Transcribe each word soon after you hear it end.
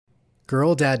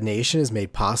Girl Dad Nation is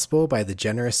made possible by the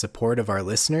generous support of our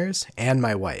listeners and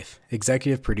my wife,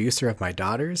 executive producer of my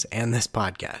daughters and this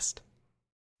podcast.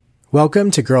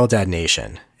 Welcome to Girl Dad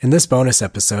Nation. In this bonus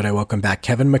episode, I welcome back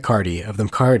Kevin McCarty of the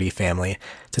McCarty family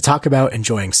to talk about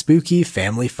enjoying spooky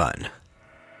family fun.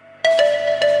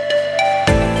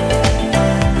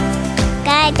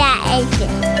 Girl Dad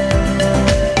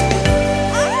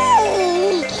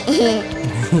Nation.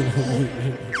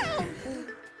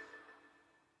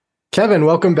 Kevin,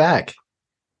 welcome back.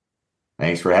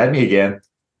 Thanks for having me again.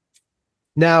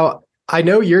 Now, I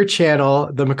know your channel,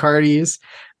 the McCartys,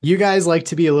 you guys like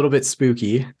to be a little bit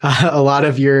spooky. A lot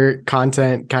of your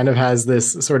content kind of has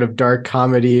this sort of dark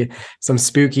comedy, some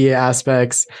spooky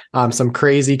aspects, some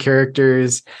crazy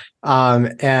characters,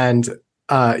 and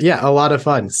a lot of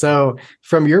fun. So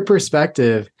from your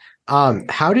perspective,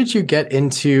 how did you get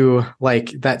into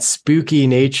like that spooky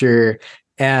nature?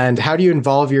 And how do you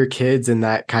involve your kids in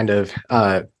that kind of,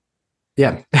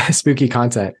 spooky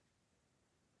content?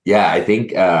 Yeah, I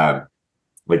think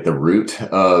like the root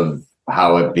of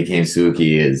how it became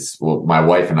spooky is, well, my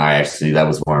wife and I actually, that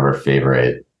was one of our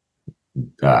favorite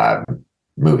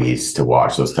movies to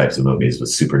watch. Those types of movies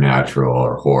with supernatural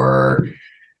or horror.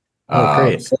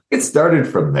 Great. So it started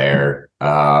from there.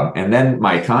 And then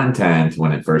my content,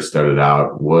 when it first started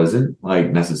out, wasn't like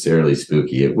necessarily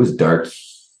spooky. It was dark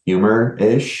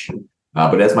humor-ish.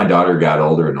 But as my daughter got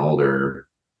older and older,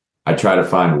 I try to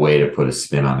find a way to put a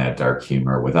spin on that dark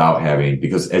humor without having,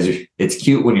 because it's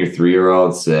cute when your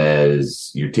 3-year-old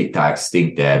says your TikTok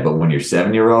stink dad, but when your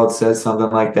 7-year-old says something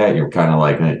like that, you're kind of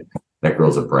like, that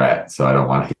girl's a brat, so I don't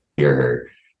want to hear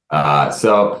her.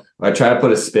 So I try to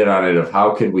put a spin on it of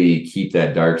how could we keep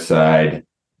that dark side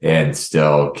and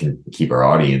still can keep our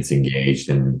audience engaged.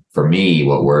 And for me,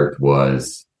 what worked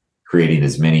was creating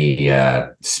as many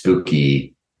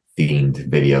spooky themed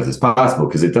videos as possible,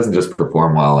 because it doesn't just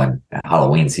perform well in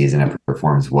Halloween season, it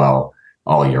performs well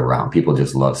all year round. People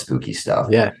just love spooky stuff.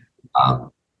 Yeah.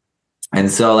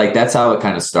 And so like that's how it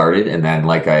kind of started. And then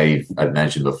like I've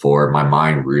mentioned before, my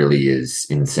mind really is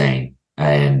insane.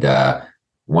 And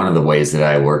one of the ways that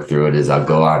I work through it is I'll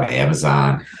go on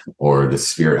Amazon or the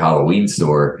Spirit Halloween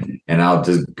store and I'll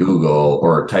just Google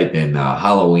or type in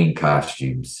Halloween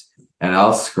costumes. And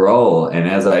I'll scroll, and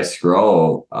as I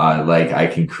scroll, like I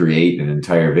can create an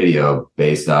entire video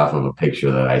based off of a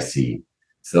picture that I see.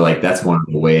 So like that's one of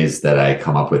the ways that I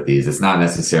come up with these. It's not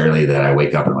necessarily that I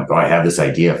wake up and like, oh, I have this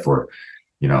idea for,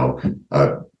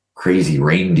 a crazy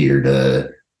reindeer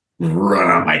to run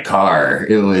on my car.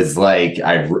 It was like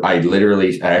I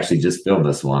actually just filmed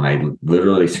this one. I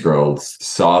literally scrolled,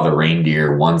 saw the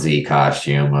reindeer onesie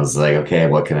costume. I was like, okay,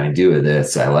 what can I do with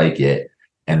this? I like it.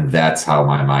 And that's how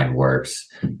my mind works.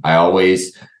 I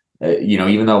always,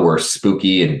 even though we're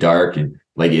spooky and dark and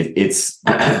like it's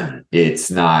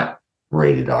not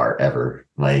rated R ever.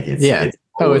 Like it's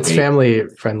family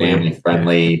friendly. Family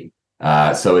friendly.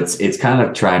 So it's kind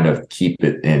of trying to keep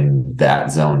it in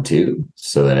that zone too,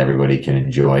 so that everybody can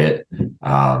enjoy it.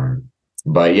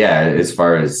 But yeah, as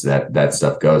far as that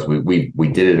stuff goes, we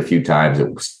did it a few times. It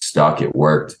stuck. It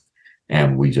worked,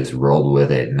 and we just rolled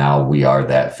with it. Now we are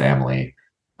that family.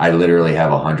 I literally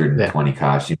have 120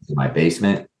 costumes in my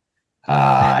basement.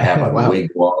 I have a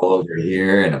wig wall over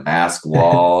here and a mask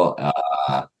wall. So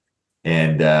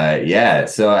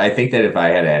I think that if I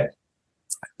had to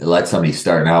let somebody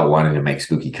starting out wanting to make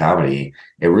spooky comedy,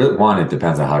 it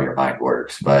depends on how your mind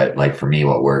works. But like for me,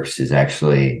 what works is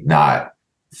actually not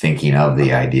thinking of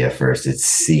the idea first. It's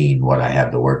seeing what I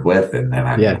have to work with, and then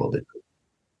I'm able to.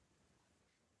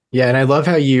 Yeah, and I love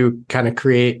how you kind of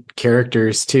create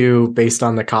characters too based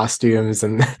on the costumes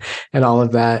and all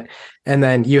of that. And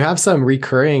then you have some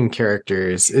recurring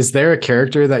characters. Is there a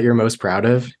character that you're most proud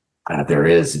of? There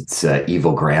is. It's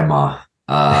Evil Grandma.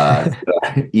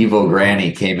 Evil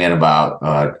Granny came in about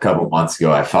a couple months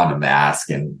ago. I found a mask,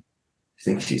 and I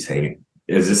think she's hanging.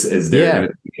 I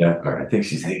think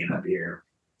she's hanging up here.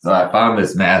 So I found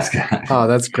this mask. Oh,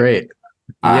 that's great.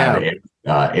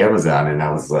 Amazon, and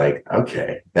I was like,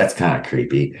 okay, that's kind of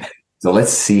creepy. So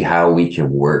let's see how we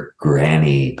can work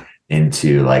Granny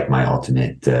into like my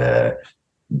ultimate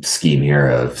scheme here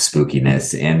of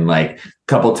spookiness. And like a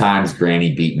couple times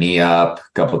Granny beat me up.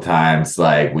 A couple times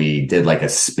like we did like a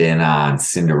spin on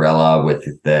Cinderella with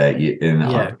that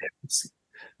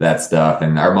stuff.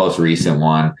 And our most recent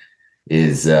one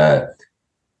is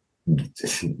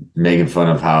making fun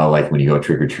of how like when you go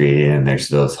trick-or-treating and there's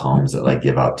those homes that like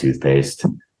give out toothpaste.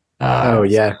 So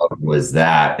was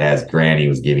that as Granny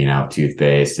was giving out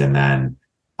toothpaste, and then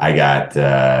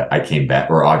I came back,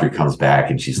 or Audrey comes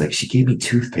back and she's like, she gave me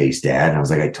toothpaste, Dad. And I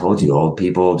was like, I told you, old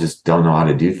people just don't know how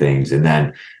to do things. And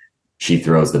then she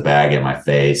throws the bag at my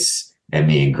face and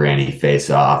me and Granny face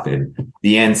off. And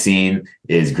the end scene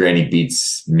is Granny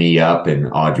beats me up and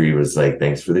Audrey was like,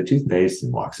 thanks for the toothpaste,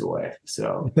 and walks away.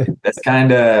 So that's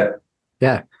kind of,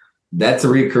 yeah, that's a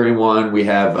recurring one. We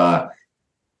have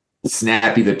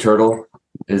Snappy the Turtle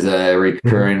is a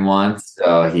recurring one.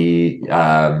 So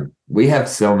we have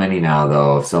so many now,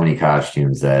 though, so many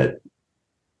costumes that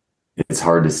it's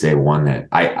hard to say one that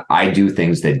I do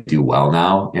things that do well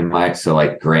now so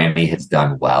like Granny has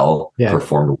done well,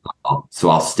 performed well. So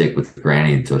I'll stick with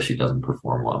Granny until she doesn't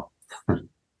perform well.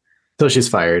 So she's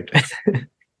fired.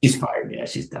 She's fired. Yeah,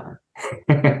 she's done.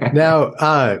 Now,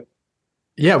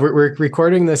 we're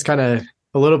recording this kind of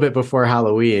a little bit before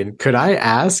Halloween. Could I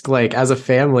ask, like, as a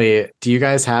family, do you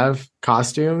guys have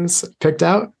costumes picked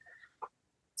out?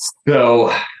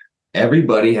 So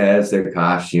everybody has their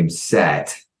costume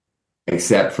set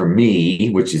except for me,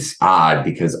 which is odd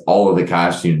because all of the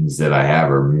costumes that I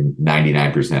have are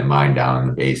 99% mine down in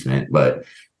the basement. But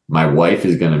my wife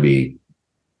is going to be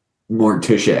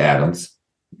Morticia Adams.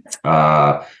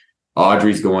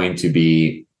 Audrey's going to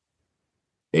be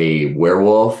a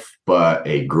werewolf, but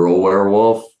a girl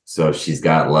werewolf. So she's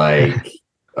got like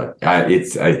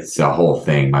it's a whole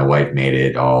thing. My wife made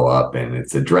it all up, and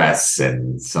it's a dress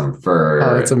and some fur.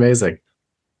 Oh, that's amazing.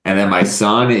 And then my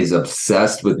son is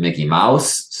obsessed with Mickey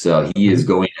Mouse, so he is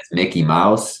going as Mickey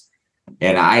Mouse.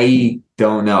 And I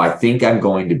don't know. I think I'm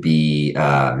going to be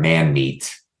man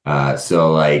meat.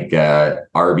 So like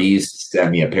Arby's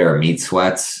sent me a pair of meat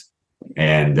sweats,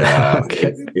 and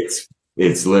okay.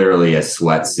 it's literally a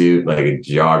sweatsuit, like a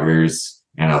joggers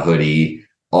and a hoodie,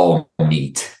 all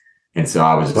meat. And so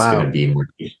I was just going to be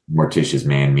Morticia's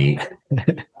man meat.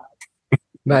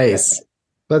 Nice.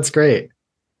 That's great.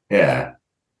 Yeah.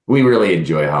 We really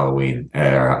enjoy Halloween.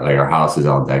 Our house is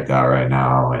all decked out right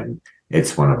now, and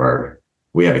it's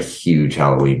we have a huge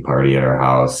Halloween party at our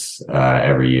house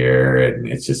every year, and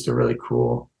it's just a really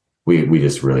cool. We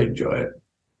just really enjoy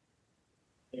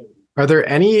it. Are there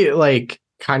any like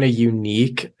kind of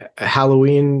unique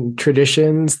Halloween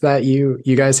traditions that you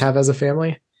guys have as a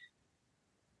family?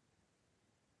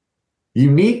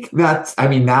 Unique,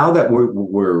 now that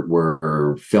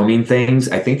we're filming things,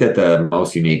 I think that the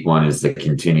most unique one is the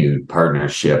continued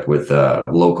partnership with a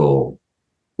local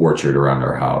orchard around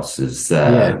our house.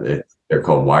 They're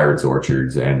called Wired's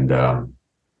Orchards, and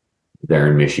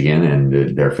they're in Michigan,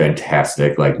 and they're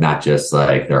fantastic. Like, not just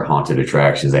like their haunted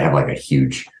attractions, they have like a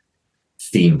huge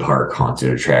theme park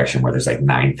haunted attraction where there's like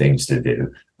 9 things to do,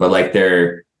 but like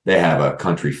they have a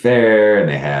country fair, and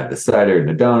they have the cider and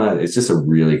the donut. It's just a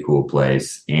really cool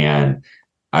place. And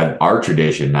our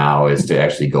tradition now is to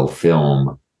actually go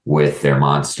film with their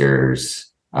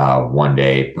monsters one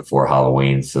day before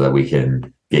Halloween so that we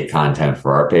can get content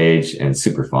for our page, and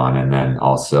super fun. And then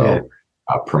also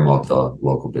promote the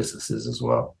local businesses as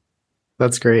well.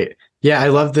 That's great. Yeah, I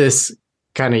love this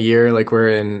kind of year. Like, we're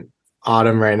in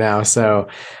autumn right now. So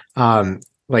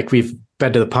like, we've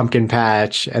been to the pumpkin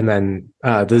patch, and then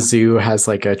the zoo has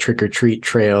like a trick or treat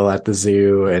trail at the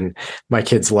zoo, and my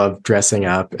kids love dressing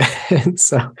up. And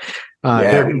so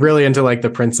they're really into like the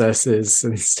princesses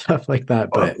and stuff like that.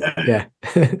 But yeah.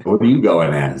 What are you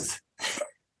going as?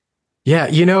 Yeah,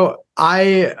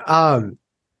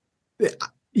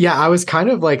 I was kind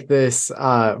of like this.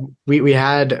 We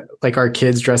had like our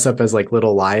kids dress up as like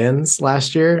little lions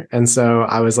last year, and so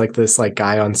I was like this like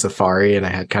guy on safari, and I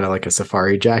had kind of like a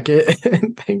safari jacket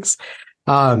and things.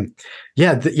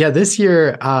 This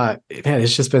year, man,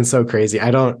 it's just been so crazy. I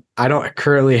don't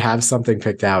currently have something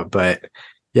picked out, but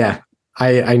yeah,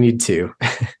 I need to.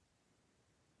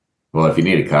 Well, if you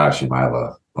need a costume, I have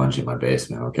a bunch in my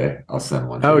basement. Okay, I'll send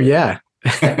one. Oh yeah.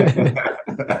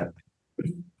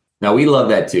 Now, we love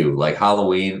that too. Like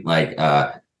Halloween, like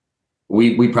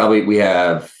we live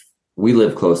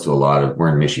close to we're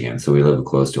in Michigan, so we live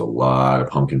close to a lot of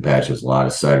pumpkin patches, a lot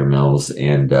of cider mills.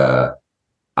 And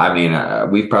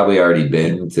we've probably already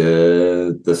been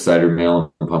to the cider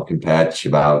mill and pumpkin patch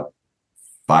about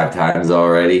 5 times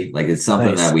already. Like, it's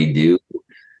something that we do.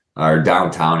 Our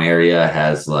downtown area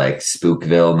has like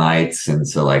Spookville nights. And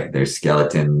so like there's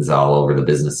skeletons all over the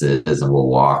businesses, and we'll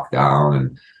walk down,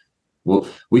 and we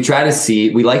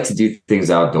like to do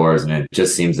things outdoors, and it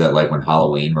just seems that like when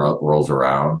Halloween rolls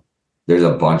around, there's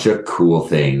a bunch of cool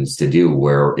things to do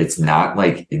where it's not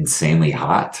like insanely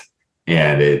hot,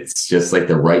 and it's just like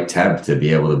the right temp to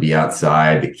be able to be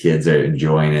outside. The kids are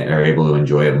able to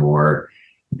enjoy it more.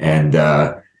 And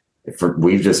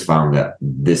we've just found that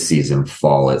this season,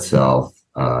 fall itself,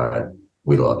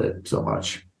 we love it so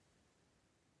much.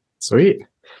 Sweet.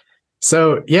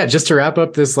 So yeah, just to wrap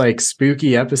up this like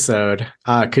spooky episode,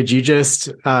 could you just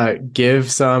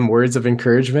give some words of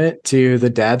encouragement to the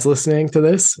dads listening to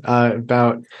this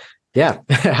about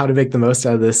how to make the most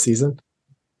out of this season?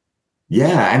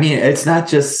 Yeah, I mean, it's not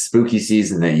just spooky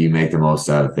season that you make the most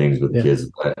out of things with kids,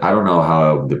 but I don't know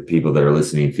how the people that are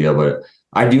listening feel, but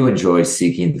I do enjoy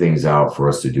seeking things out for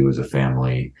us to do as a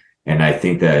family. And I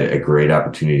think that a great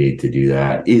opportunity to do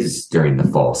that is during the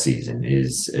fall season,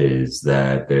 is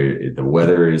that the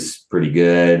weather is pretty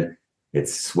good.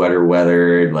 It's sweater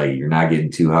weather, like you're not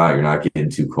getting too hot, you're not getting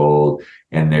too cold.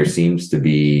 And there seems to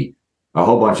be a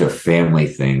whole bunch of family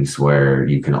things where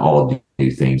you can all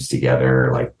do things together,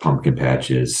 like pumpkin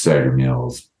patches, cider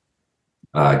meals,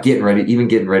 getting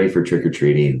ready for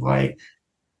trick-or-treating. Like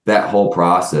that whole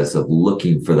process of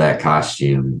looking for that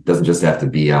costume doesn't just have to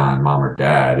be on mom or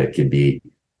dad. It can be,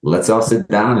 let's all sit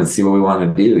down and see what we want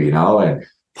to do, and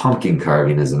pumpkin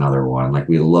carving is another one. Like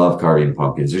we love carving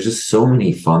pumpkins. There's just so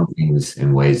many fun things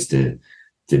and ways to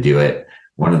do it.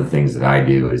 One of the things that I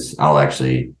do is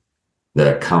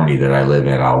the county that I live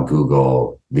in, I'll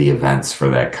Google the events for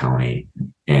that county.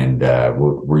 And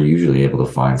we're usually able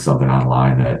to find something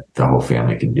online that the whole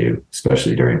family can do,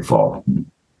 especially during fall.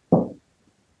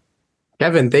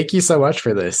 Kevin, thank you so much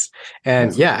for this.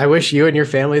 And I wish you and your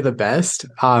family the best.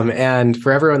 And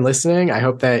for everyone listening, I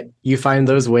hope that you find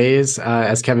those ways,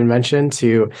 as Kevin mentioned,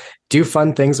 to do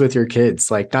fun things with your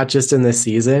kids, like not just in this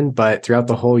season, but throughout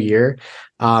the whole year.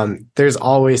 There's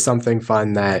always something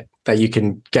fun that you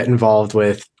can get involved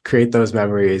with, create those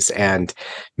memories. And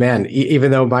man,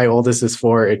 even though my oldest is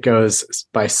 4, it goes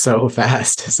by so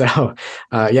fast. So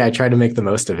I try to make the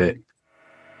most of it.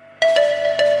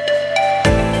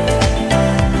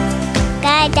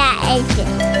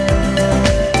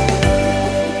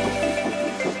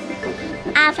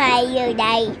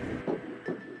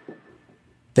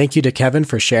 Thank you to Kevin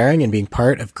for sharing and being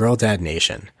part of Girl Dad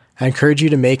Nation. I encourage you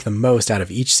to make the most out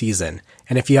of each season.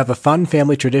 And if you have a fun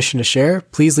family tradition to share,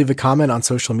 please leave a comment on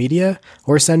social media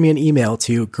or send me an email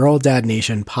to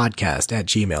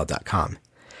girldadnationpodcast@gmail.com.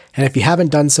 And if you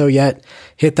haven't done so yet,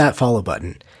 hit that follow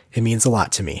button. It means a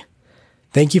lot to me.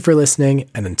 Thank you for listening,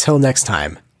 and until next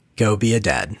time, go be a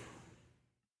dad.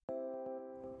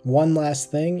 One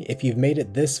last thing, if you've made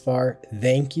it this far,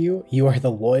 thank you. You are the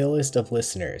loyalist of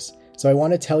listeners. So I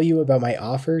want to tell you about my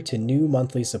offer to new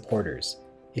monthly supporters.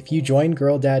 If you join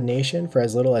Girl Dad Nation for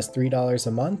as little as $3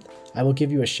 a month, I will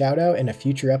give you a shout out in a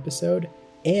future episode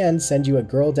and send you a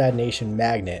Girl Dad Nation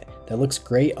magnet that looks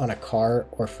great on a car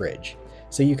or fridge.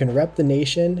 So you can rep the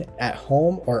nation at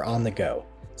home or on the go.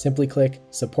 Simply click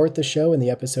support the show in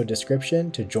the episode description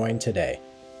to join today.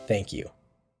 Thank you.